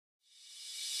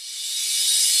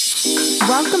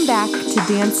Welcome back to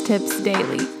Dance Tips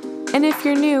Daily. And if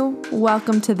you're new,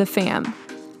 welcome to the fam.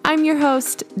 I'm your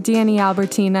host, Danny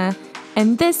Albertina,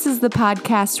 and this is the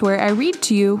podcast where I read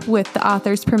to you, with the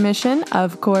author's permission,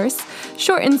 of course,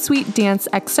 short and sweet dance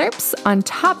excerpts on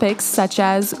topics such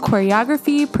as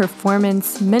choreography,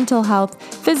 performance, mental health,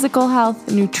 physical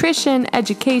health, nutrition,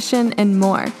 education, and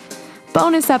more.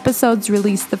 Bonus episodes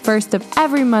released the first of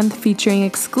every month featuring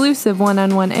exclusive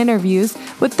one-on-one interviews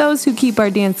with those who keep our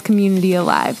dance community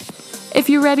alive. If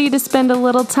you're ready to spend a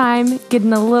little time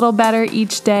getting a little better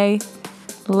each day,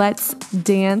 let's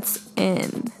dance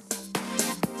in.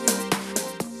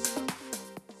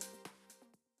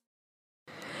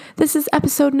 This is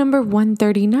episode number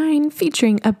 139,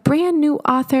 featuring a brand new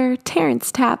author,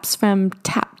 Terrence Tapps from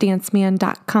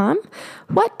tapdanceman.com,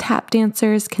 What Tap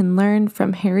Dancers Can Learn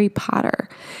from Harry Potter.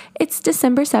 It's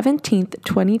December 17th,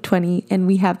 2020, and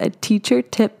we have a Teacher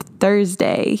Tip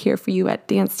Thursday here for you at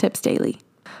Dance Tips Daily.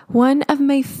 One of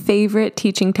my favorite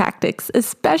teaching tactics,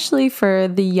 especially for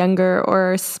the younger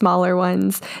or smaller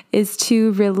ones, is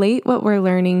to relate what we're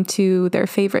learning to their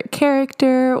favorite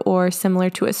character or similar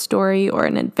to a story or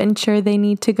an adventure they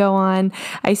need to go on.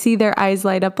 I see their eyes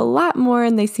light up a lot more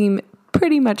and they seem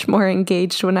pretty much more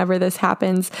engaged whenever this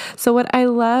happens. So what I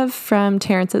love from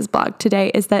Terrence's blog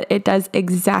today is that it does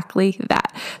exactly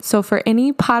that. So for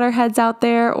any Potterheads out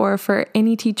there, or for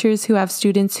any teachers who have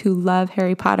students who love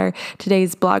Harry Potter,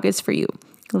 today's blog is for you.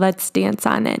 Let's dance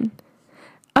on in.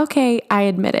 Okay, I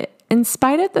admit it. In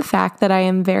spite of the fact that I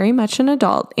am very much an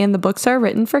adult and the books are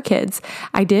written for kids,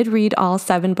 I did read all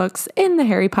 7 books in the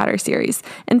Harry Potter series.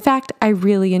 In fact, I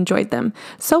really enjoyed them.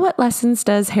 So what lessons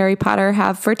does Harry Potter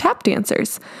have for tap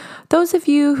dancers? Those of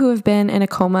you who have been in a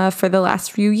coma for the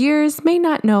last few years may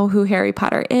not know who Harry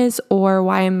Potter is or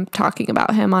why I'm talking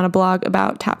about him on a blog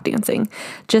about tap dancing.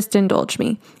 Just indulge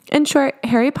me. In short,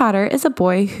 Harry Potter is a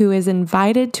boy who is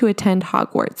invited to attend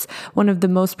Hogwarts, one of the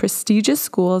most prestigious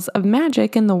schools of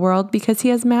magic in the world, because he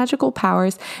has magical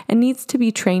powers and needs to be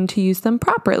trained to use them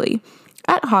properly.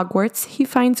 At Hogwarts, he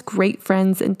finds great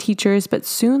friends and teachers, but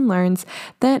soon learns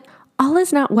that all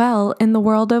is not well in the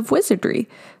world of wizardry.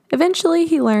 Eventually,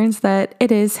 he learns that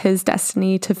it is his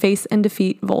destiny to face and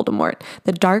defeat Voldemort,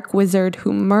 the dark wizard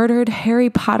who murdered Harry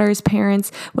Potter's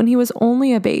parents when he was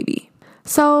only a baby.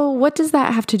 So, what does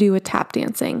that have to do with tap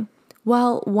dancing?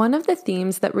 Well, one of the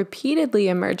themes that repeatedly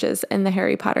emerges in the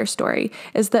Harry Potter story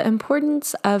is the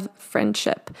importance of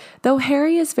friendship. Though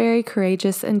Harry is very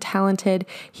courageous and talented,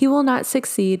 he will not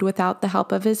succeed without the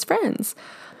help of his friends.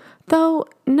 Though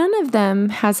none of them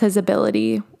has his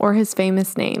ability or his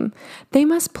famous name, they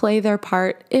must play their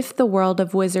part if the world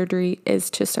of wizardry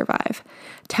is to survive.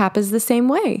 Tap is the same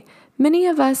way. Many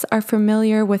of us are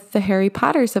familiar with the Harry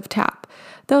Potters of tap.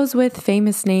 Those with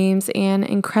famous names and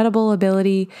incredible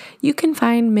ability, you can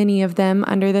find many of them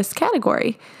under this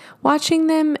category. Watching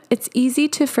them, it's easy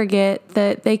to forget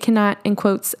that they cannot, in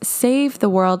quotes, save the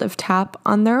world of tap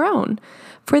on their own.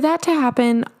 For that to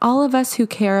happen, all of us who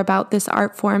care about this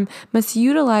art form must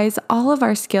utilize all of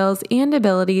our skills and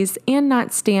abilities and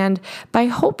not stand by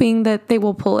hoping that they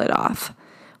will pull it off.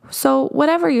 So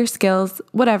whatever your skills,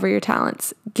 whatever your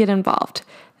talents, get involved.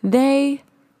 We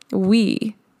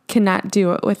cannot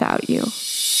do it without you.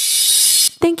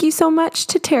 Thank you so much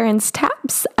to Terrence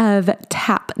Tapps of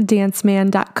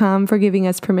tapdanceman.com for giving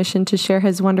us permission to share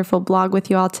his wonderful blog with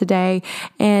you all today.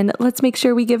 And let's make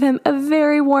sure we give him a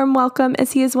very warm welcome,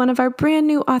 as he is one of our brand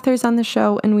new authors on the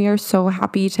show, and we are so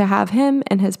happy to have him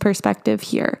and his perspective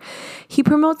here. He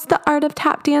promotes the art of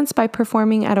tap dance by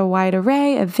performing at a wide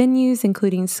array of venues,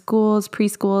 including schools,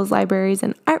 preschools, libraries,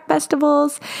 and art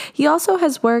festivals. He also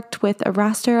has worked with a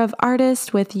roster of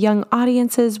artists with Young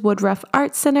Audiences, Woodruff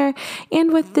Art Center,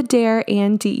 and with the DARE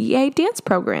and DEA dance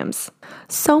programs.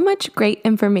 So much great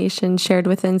information shared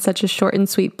within such a short and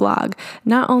sweet blog.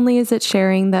 Not only is it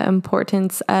sharing the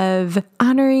importance of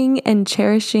honoring and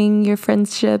cherishing your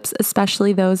friendships,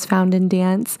 especially those found in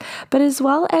dance, but as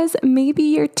well as maybe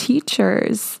your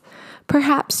teachers.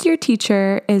 Perhaps your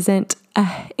teacher isn't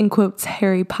in quotes,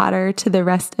 Harry Potter to the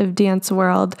rest of dance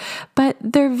world, but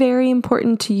they're very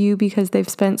important to you because they've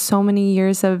spent so many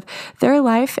years of their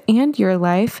life and your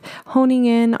life honing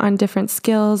in on different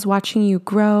skills, watching you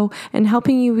grow, and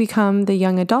helping you become the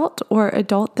young adult or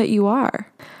adult that you are.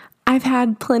 I've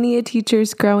had plenty of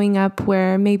teachers growing up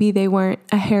where maybe they weren't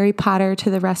a Harry Potter to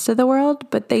the rest of the world,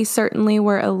 but they certainly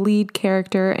were a lead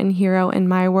character and hero in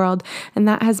my world, and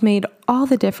that has made all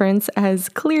the difference, as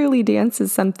clearly dance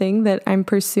is something that I'm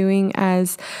pursuing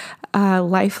as a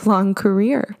lifelong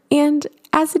career. And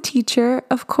As a teacher,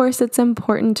 of course, it's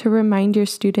important to remind your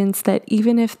students that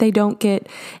even if they don't get,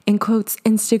 in quotes,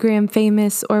 Instagram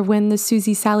famous or win the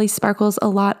Susie Sally Sparkles a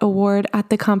Lot award at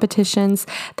the competitions,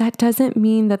 that doesn't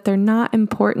mean that they're not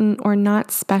important or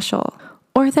not special,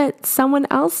 or that someone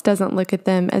else doesn't look at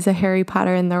them as a Harry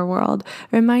Potter in their world.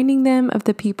 Reminding them of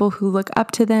the people who look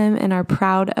up to them and are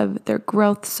proud of their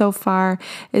growth so far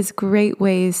is great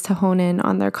ways to hone in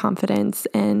on their confidence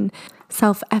and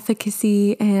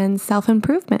self-efficacy and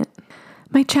self-improvement.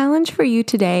 My challenge for you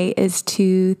today is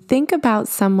to think about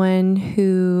someone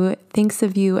who thinks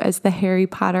of you as the Harry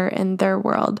Potter in their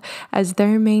world, as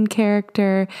their main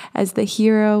character, as the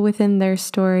hero within their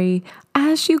story.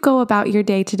 As you go about your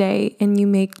day today and you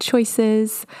make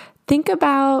choices, think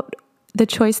about the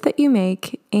choice that you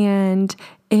make and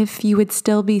if you would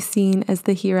still be seen as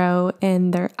the hero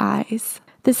in their eyes.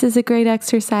 This is a great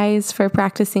exercise for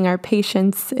practicing our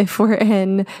patience if we're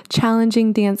in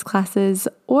challenging dance classes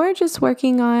or just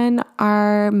working on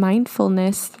our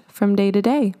mindfulness from day to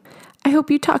day. I hope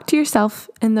you talk to yourself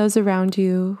and those around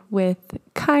you with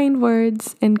kind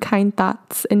words and kind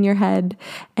thoughts in your head.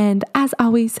 And as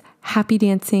always, happy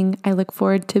dancing. I look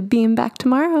forward to being back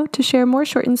tomorrow to share more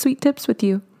short and sweet tips with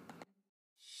you.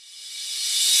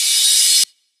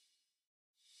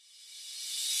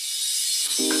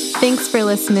 Thanks for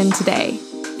listening today,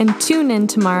 and tune in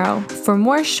tomorrow for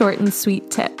more short and sweet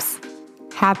tips.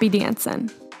 Happy dancing.